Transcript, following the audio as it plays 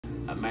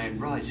A man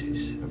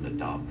rises from the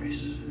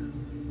darkness.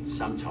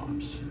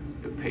 Sometimes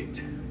the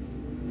pit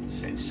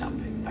sends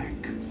something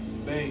back.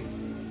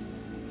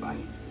 Bane.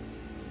 Bane.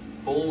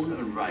 Born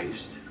and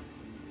raised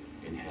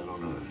in hell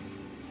on earth.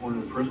 Born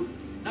in prison?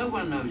 No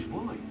one knows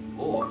why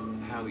or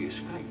how he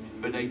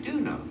escaped, but they do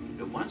know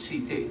that once he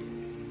did,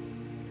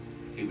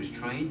 he was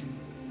trained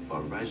by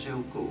Ra's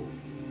al Ghul,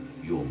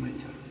 your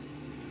mentor.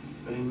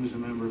 Bane was a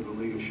member of the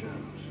League of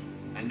Shadows.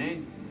 And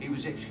then he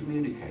was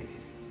excommunicated.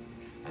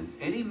 And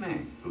any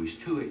man who is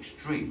too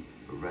extreme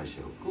for Ra's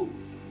al Ghul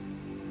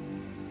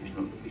is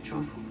not to be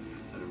trifled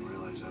with. I didn't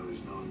realize I was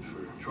known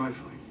for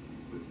trifling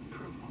with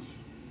criminals.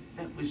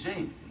 That was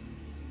then.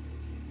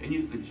 And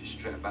you could just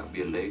strap up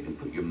your leg and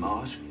put your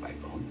mask back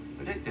on,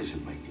 but that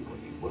doesn't make you what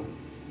you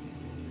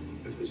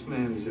were. If this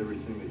man is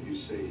everything that you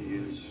say he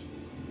is,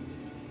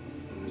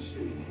 then this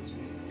city needs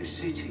me. The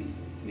city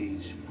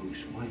needs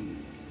Bruce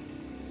Wayne.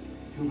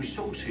 Your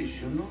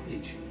resources, your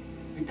knowledge.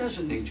 It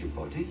doesn't need your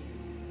body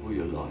or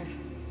your life.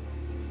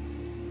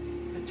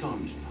 The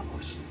time's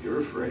past. You're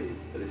afraid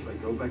that if I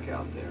go back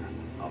out there,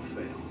 I'll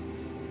fail.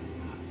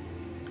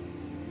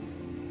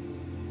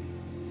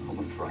 I'm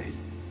afraid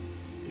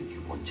that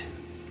you want to.